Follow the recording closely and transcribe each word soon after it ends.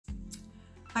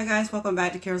Hi guys, welcome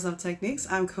back to Kera's Love Techniques.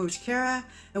 I'm Coach Kera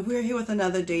and we're here with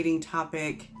another dating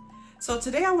topic. So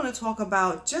today I want to talk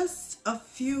about just a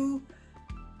few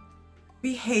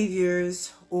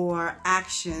behaviors or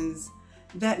actions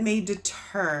that may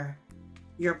deter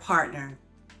your partner.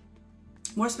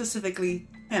 More specifically,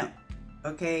 him.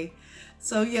 Okay?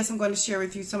 So yes, I'm going to share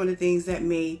with you some of the things that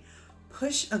may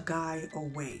push a guy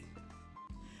away.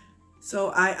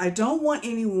 So I don't want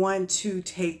anyone to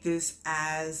take this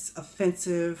as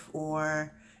offensive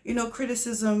or,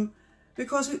 criticism,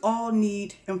 because we all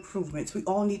need improvements. We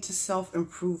all need to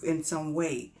self-improve in some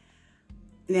way.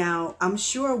 Now, I'm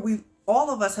sure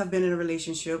all of us have been in a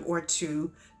relationship or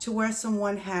two to where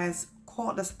someone has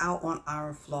called us out on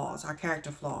our flaws, our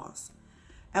character flaws,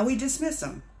 and we dismiss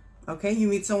them. Okay, you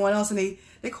meet someone else and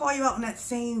they call you out on that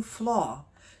same flaw.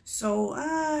 So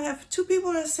if two people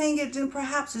are saying it, then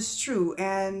perhaps it's true.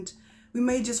 And we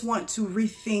may just want to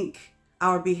rethink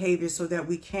our behavior so that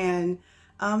we can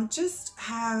just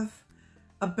have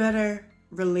a better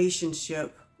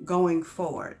relationship going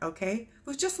forward, okay?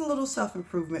 With just a little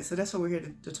self-improvement. So that's what we're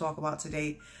here to talk about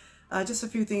today. Just a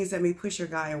few things that may push your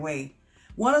guy away.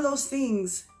 One of those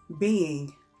things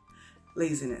being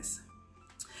laziness.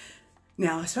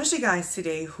 Now, especially guys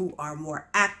today who are more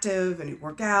active and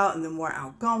work out and they're more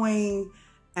outgoing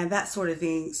and that sort of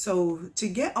thing. So to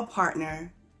get a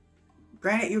partner,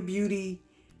 granted your beauty,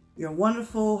 your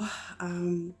wonderful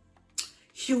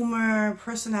humor,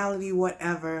 personality,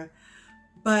 whatever,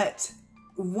 but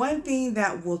one thing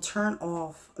that will turn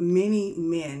off many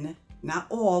men, not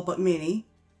all, but many,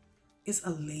 is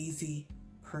a lazy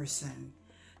person.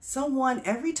 Someone,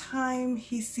 every time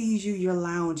he sees you, you're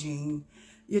lounging.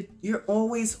 You're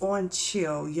always on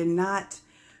chill. You're not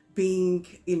being,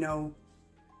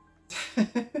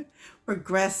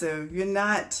 progressive. You're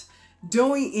not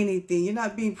doing anything. You're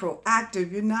not being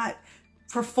proactive. You're not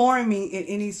performing in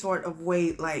any sort of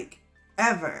way, like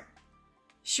ever.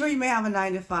 Sure, you may have a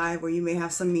 9-to-5 or you may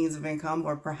have some means of income,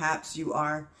 or perhaps you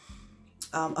are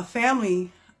a family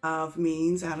of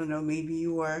means. I don't know, maybe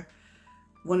you are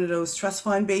one of those trust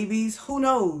fund babies. Who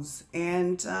knows?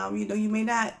 And, you may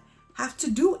not have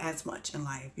to do as much in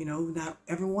life. Not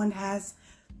everyone has,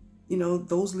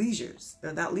 those leisures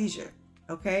or that leisure.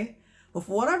 Okay. But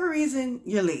for whatever reason,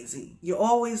 you're lazy. You're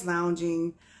always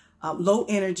lounging, low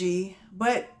energy,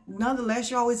 but nonetheless,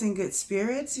 you're always in good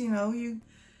spirits. You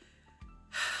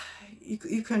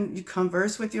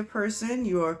converse with your person.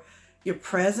 You're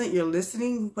present, you're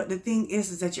listening. But the thing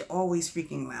is that you're always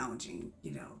freaking lounging.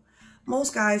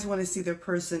 Most guys want to see their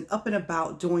person up and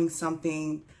about doing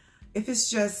something. If it's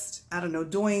just, I don't know,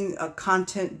 doing a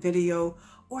content video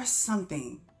or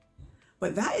something.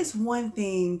 But that is one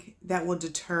thing that will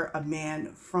deter a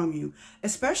man from you,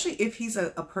 especially if he's a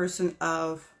person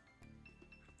of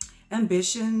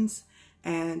ambitions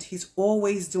and he's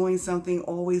always doing something,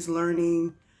 always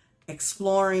learning,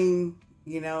 exploring,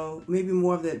 maybe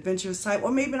more of the adventurous type,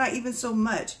 or maybe not even so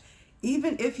much.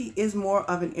 Even if he is more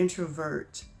of an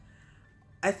introvert,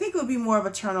 I think it would be more of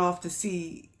a turn off to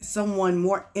see someone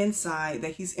more inside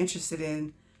that he's interested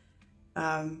in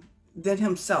than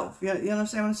himself. You know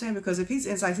what I'm saying? Because if he's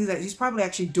inside, he's probably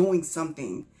actually doing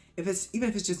something. Even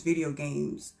if it's just video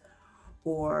games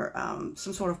or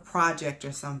some sort of project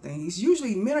or something.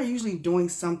 Men are usually doing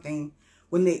something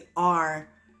when they are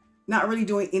not really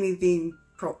doing anything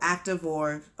proactive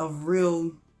or of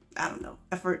real, I don't know,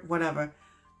 effort, whatever.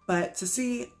 But to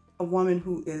see a woman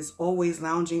who is always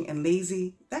lounging and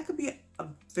lazy, that could be a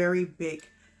very big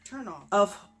turnoff.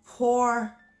 Of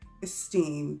poor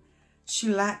esteem, she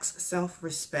lacks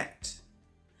self-respect.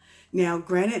 Now,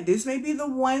 granted, this may be the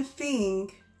one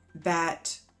thing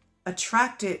that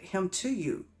attracted him to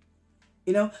you,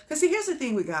 because see, here's the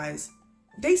thing with guys,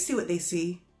 they see what they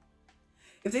see.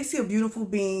 If they see a beautiful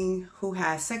being who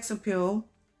has sex appeal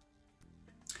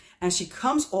and she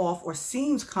comes off or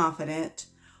seems confident,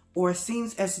 or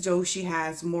seems as though she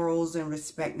has morals and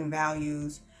respect and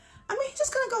values, he's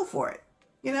just going to go for it.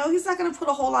 He's not going to put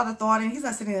a whole lot of thought in. He's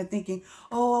not sitting there thinking,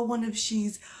 oh, I wonder if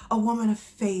she's a woman of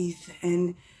faith.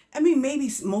 And maybe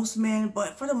most men,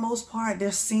 but for the most part,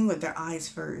 they're seeing with their eyes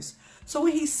first. So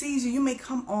when he sees you, you may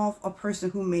come off a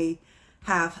person who may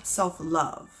have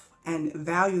self-love and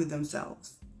value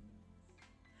themselves.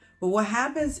 But what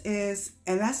happens is,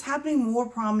 and that's happening more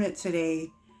prominent today,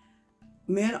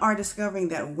 men are discovering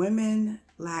that women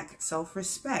lack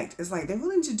self-respect. It's like they're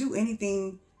willing to do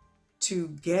anything to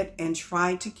get and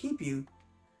try to keep you.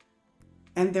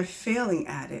 And they're failing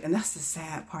at it. And that's the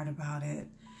sad part about it.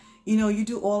 You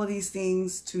do all of these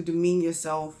things to demean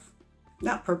yourself,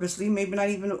 not purposely, maybe not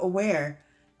even aware,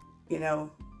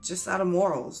 just out of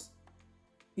morals.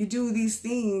 You do these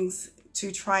things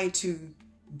to try to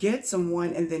get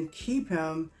someone and then keep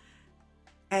him,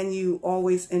 and you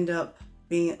always end up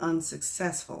being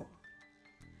unsuccessful.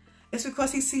 It's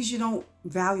because he sees you don't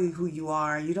value who you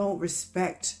are. You don't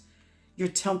respect your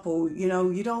temple. You know,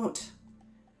 you don't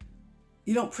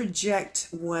project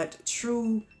what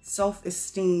true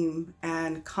self-esteem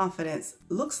and confidence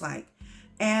looks like.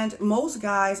 And most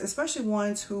guys, especially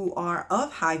ones who are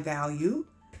of high value,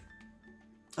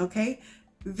 okay,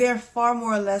 they're far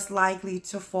more or less likely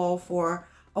to fall for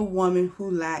a woman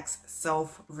who lacks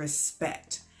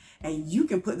self-respect. And you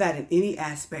can put that in any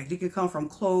aspect. It could come from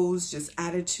clothes, just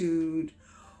attitude,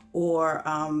 or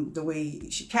the way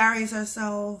she carries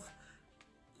herself.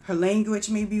 Her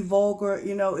language may be vulgar.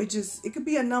 You know, it could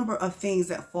be a number of things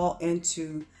that fall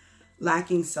into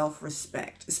lacking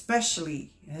self-respect, especially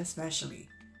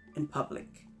in public.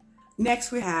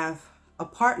 Next, we have a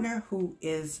partner who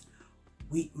is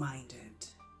weak-minded.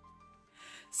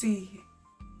 See,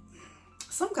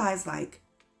 some guys like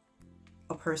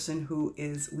a person who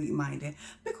is weak-minded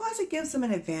because it gives them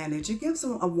an advantage. It gives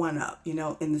them a one-up, you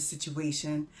know, in the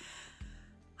situation.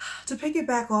 To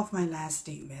piggyback off my last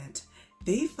statement,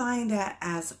 they find that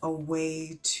as a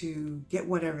way to get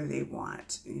whatever they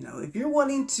want. You know, if you're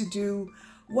willing to do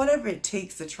whatever it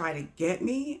takes to try to get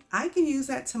me, I can use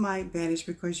that to my advantage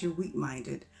because you're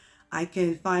weak-minded. I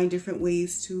can find different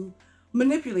ways to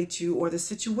manipulate you or the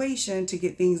situation to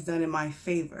get things done in my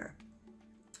favor.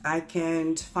 I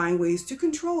can find ways to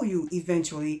control you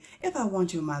eventually if I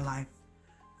want you in my life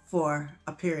for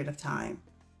a period of time.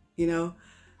 You know,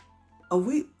 a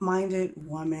weak-minded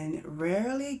woman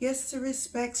rarely gets the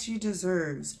respect she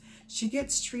deserves. She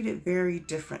gets treated very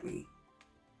differently.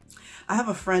 I have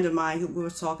a friend of mine who we were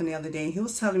talking the other day, and he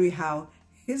was telling me how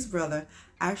his brother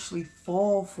actually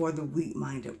fall for the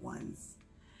weak-minded ones.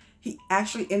 He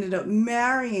actually ended up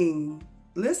marrying,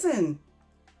 listen,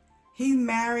 he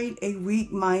married a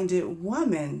weak-minded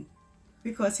woman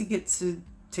because he gets to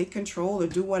take control or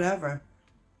do whatever.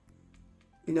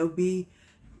 You know, be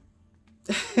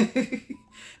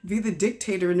the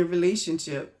dictator in the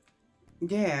relationship.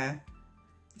 Yeah.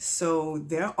 So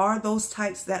there are those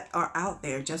types that are out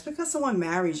there. Just because someone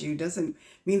marries you doesn't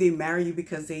mean they marry you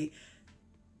because they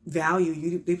value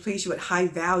you. They place you at high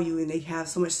value and they have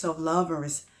so much self-love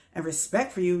and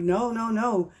respect for you.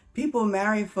 No. People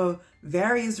marry for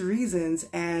various reasons,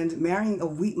 and marrying a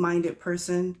weak-minded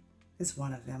person is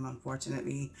one of them,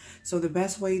 unfortunately. So the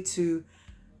best way to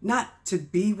not to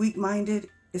be weak-minded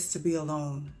is to be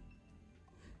alone.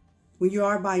 When you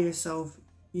are by yourself,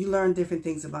 you learn different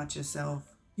things about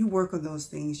yourself. You work on those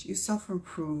things. You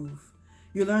self-improve.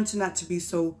 You learn to not to be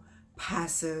so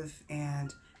passive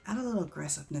and add a little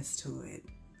aggressiveness to it.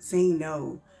 Saying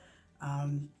no.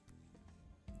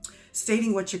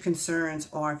 Stating what your concerns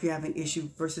are if you have an issue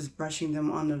versus brushing them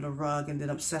under the rug and then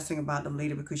obsessing about them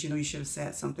later because you know you should have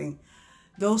said something.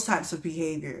 Those types of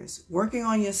behaviors. Working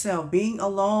on yourself. Being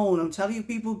alone. I'm telling you,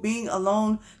 people, being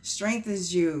alone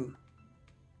strengthens you.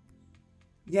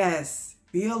 Yes.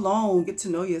 Be alone. Get to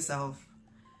know yourself.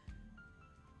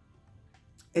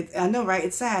 I know, right?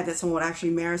 It's sad that someone would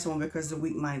actually marry someone because they're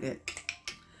weak-minded.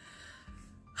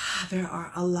 There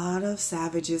are a lot of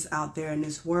savages out there in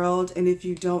this world, and if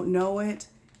you don't know it,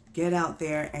 get out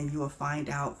there and you will find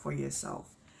out for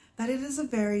yourself that it is a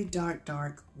very dark,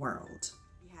 dark world.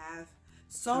 We have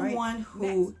someone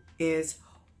who is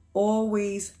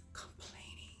always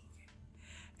complaining.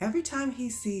 Every time he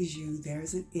sees you,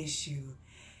 there's an issue.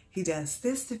 He does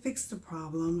this to fix the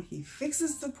problem. He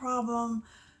fixes the problem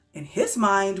in his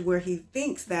mind where he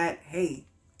thinks that, hey,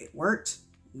 it worked.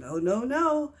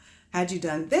 No. Had you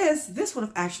done this, this would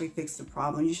have actually fixed the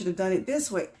problem. You should have done it this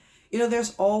way. You know,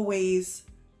 there's always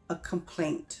a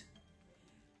complaint.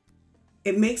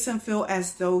 It makes him feel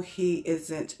as though he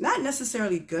isn't not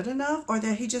necessarily good enough or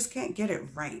that he just can't get it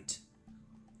right.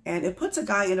 And it puts a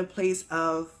guy in a place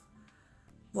of,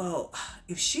 well,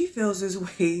 if she feels this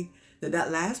way, did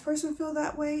that last person feel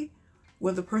that way?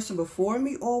 Will the person before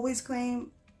me always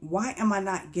claim, why am I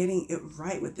not getting it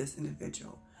right with this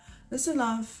individual? Listen,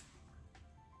 love.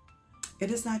 It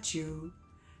is not you.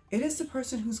 It is the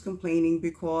person who's complaining,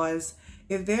 because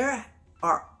if there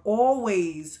are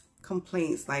always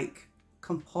complaints, like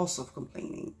compulsive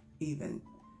complaining even,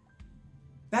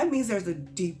 that means there's a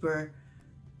deeper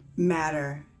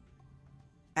matter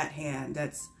at hand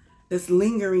that's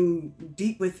lingering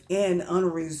deep within,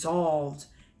 unresolved.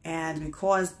 And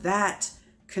because that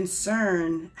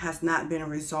concern has not been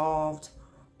resolved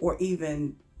or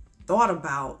even thought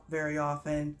about very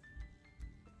often,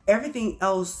 everything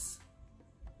else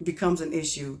becomes an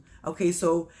issue. Okay,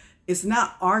 so it's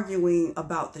not arguing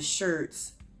about the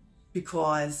shirts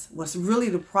because what's really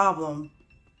the problem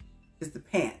is the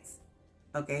pants.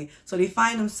 Okay, so they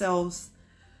find themselves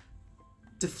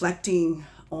deflecting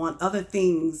on other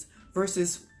things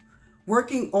versus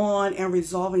working on and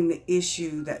resolving the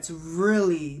issue that's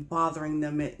really bothering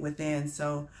them within.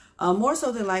 So more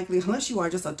so than likely, unless you are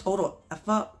just a total F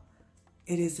up,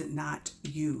 it is not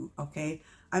you. Okay,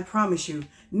 I promise you.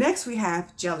 Next we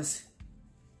have jealousy.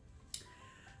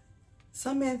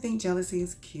 Some men think jealousy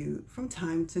is cute from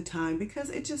time to time because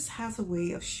it just has a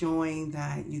way of showing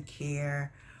that you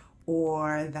care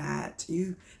or that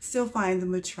you still find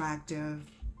them attractive.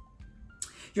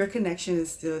 Your connection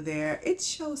is still there. It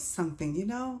shows something, you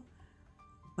know.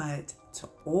 But to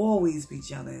always be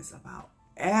jealous about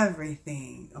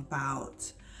everything,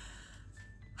 about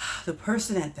the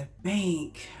person at the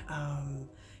bank,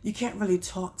 you can't really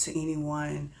talk to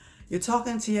anyone. You're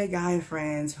talking to your guy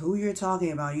friends. Who you're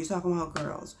talking about? You're talking about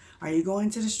girls. Are you going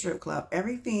to the strip club?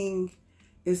 Everything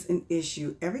is an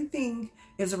issue. Everything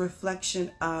is a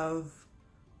reflection of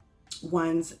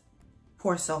one's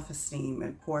poor self-esteem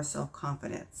and poor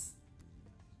self-confidence.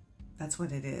 That's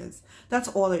what it is. That's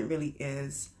all it really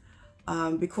is.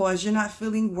 Because you're not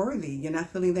feeling worthy. You're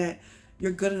not feeling that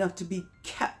you're good enough to be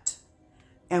kept.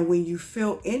 And when you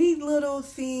feel any little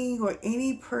thing or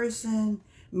any person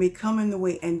may come in the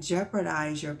way and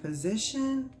jeopardize your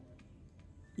position,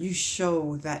 you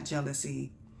show that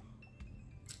jealousy.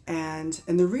 And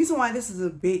the reason why this is a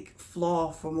big flaw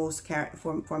for most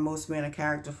men, a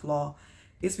character flaw,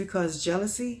 is because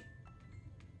jealousy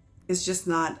is just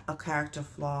not a character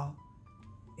flaw.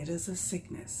 It is a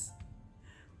sickness.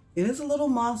 It is a little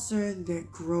monster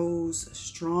that grows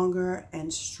stronger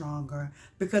and stronger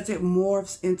because it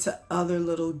morphs into other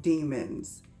little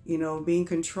demons. You know, being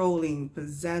controlling,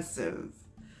 possessive,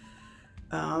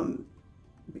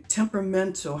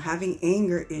 temperamental, having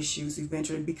anger issues,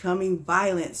 eventually becoming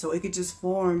violent. So it could just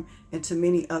form into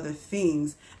many other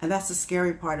things. And that's the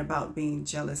scary part about being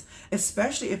jealous,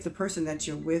 especially if the person that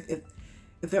you're with,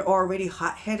 if they're already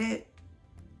hot-headed,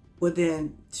 well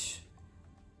then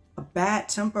a bad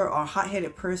temper or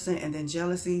hot-headed person and then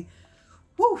jealousy,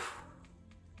 whew,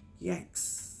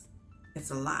 yikes, it's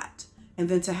a lot. And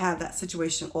then to have that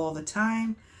situation all the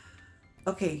time,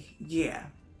 okay, yeah.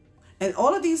 And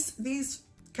all of these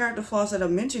character flaws that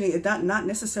I'm mentioning is not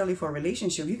necessarily for a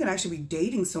relationship. You can actually be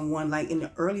dating someone like in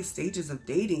the early stages of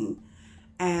dating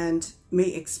and may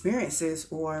experience this,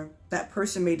 or that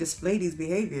person may display these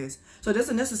behaviors. So it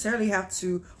doesn't necessarily have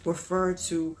to refer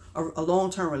to a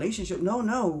long-term relationship.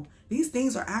 No. These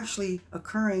things are actually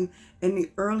occurring in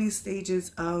the early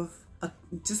stages of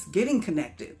just getting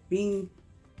connected,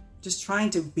 just trying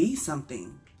to be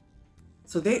something.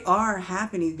 So they are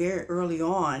happening very early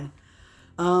on.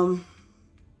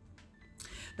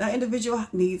 That individual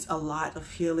needs a lot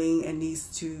of healing and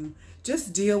needs to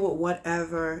just deal with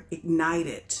whatever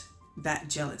ignited that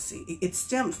jealousy. It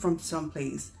stemmed from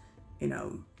someplace, you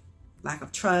know, lack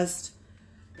of trust,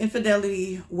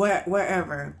 infidelity,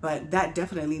 wherever. But that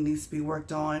definitely needs to be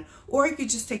worked on. Or you could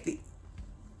just take the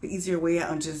easier way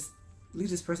out and just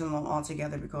leave this person alone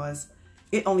altogether because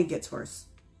it only gets worse.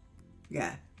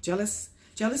 Yeah,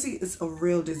 jealousy is a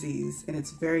real disease and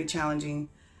it's very challenging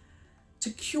to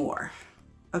cure.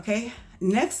 Okay,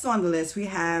 next on the list we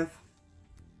have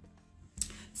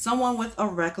someone with a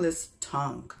reckless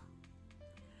tongue.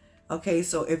 Okay,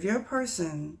 so if your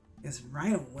person is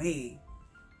right away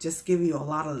just giving you a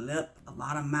lot of lip, a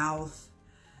lot of mouth,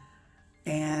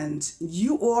 and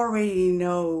you already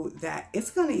know that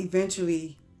it's going to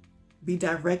eventually be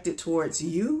directed towards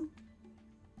you,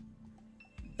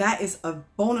 that is a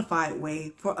bona fide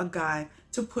way for a guy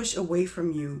to push away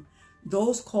from you.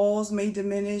 Those calls may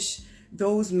diminish.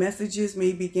 Those messages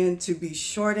may begin to be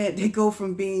shortened. They go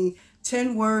from being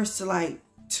 10 words to like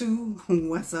 2,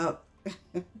 what's up?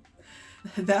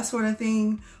 That sort of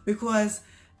thing. Because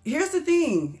here's the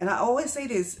thing, and I always say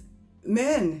this,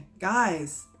 men,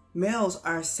 guys, males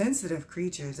are sensitive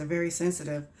creatures. They're very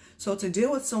sensitive. So to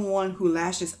deal with someone who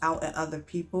lashes out at other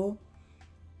people,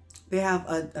 they have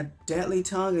a deadly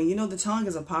tongue. And you know the tongue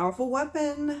is a powerful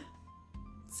weapon,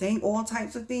 saying all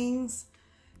types of things.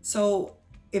 So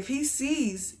if he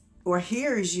sees or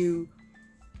hears you,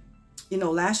 you know,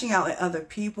 lashing out at other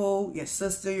people, your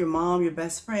sister, your mom, your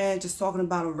best friend, just talking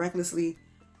about them recklessly,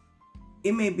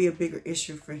 it may be a bigger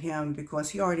issue for him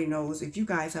because he already knows if you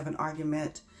guys have an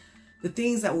argument, the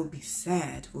things that will be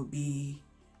said will be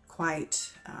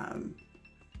quite,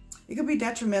 it could be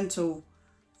detrimental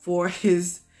for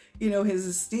his, you know, his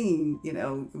esteem, you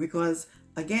know, because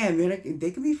again,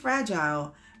 they can be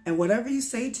fragile, and whatever you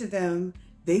say to them,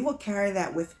 they will carry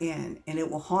that within and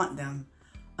it will haunt them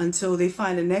until they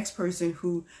find the next person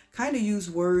who kind of use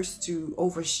words to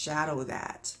overshadow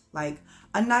that. Like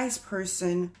a nice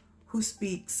person who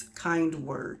speaks kind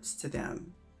words to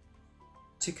them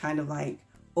to kind of like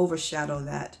overshadow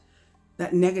that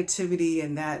negativity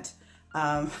and that,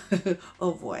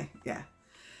 oh boy, yeah.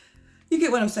 You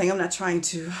get what I'm saying. I'm not trying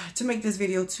to make this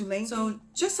video too lengthy. So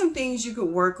just some things you could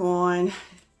work on.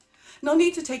 No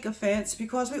need to take offense,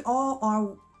 because we all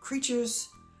are creatures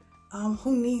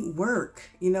who need work.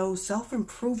 You know,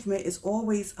 self-improvement is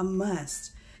always a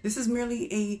must. This is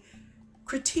merely a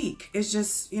critique. It's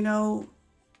just, you know,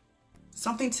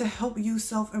 something to help you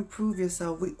self-improve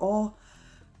yourself. We all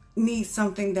need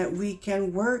something that we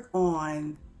can work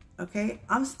on. Okay,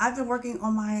 I've been working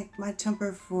on my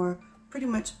temper for pretty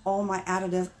much all my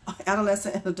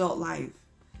adolescent and adult life,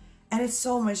 and it's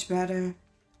so much better,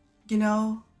 you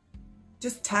know,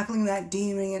 just tackling that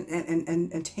demon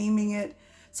and taming it.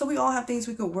 So we all have things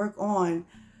we could work on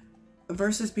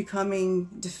versus becoming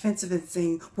defensive and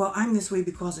saying, well, I'm this way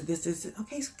because of this.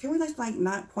 Okay, so can we like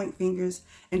not point fingers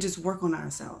and just work on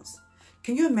ourselves?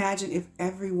 Can you imagine if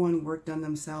everyone worked on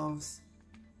themselves?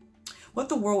 What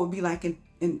the world would be like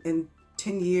in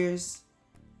 10 years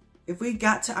if we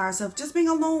got to ourselves just being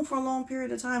alone for a long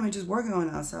period of time and just working on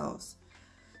ourselves,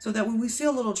 so that when we see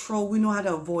a little troll, we know how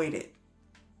to avoid it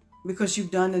because you've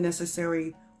done the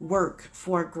necessary work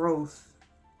for growth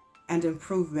and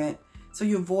improvement, so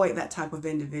you avoid that type of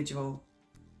individual.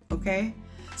 Okay,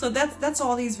 so that's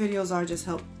all these videos are, just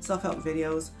self-help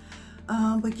videos.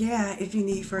 But yeah, if you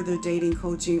need further dating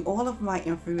coaching, all of my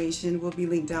information will be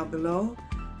linked down below.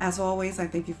 As always, I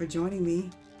thank you for joining me.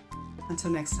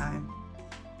 Until next time.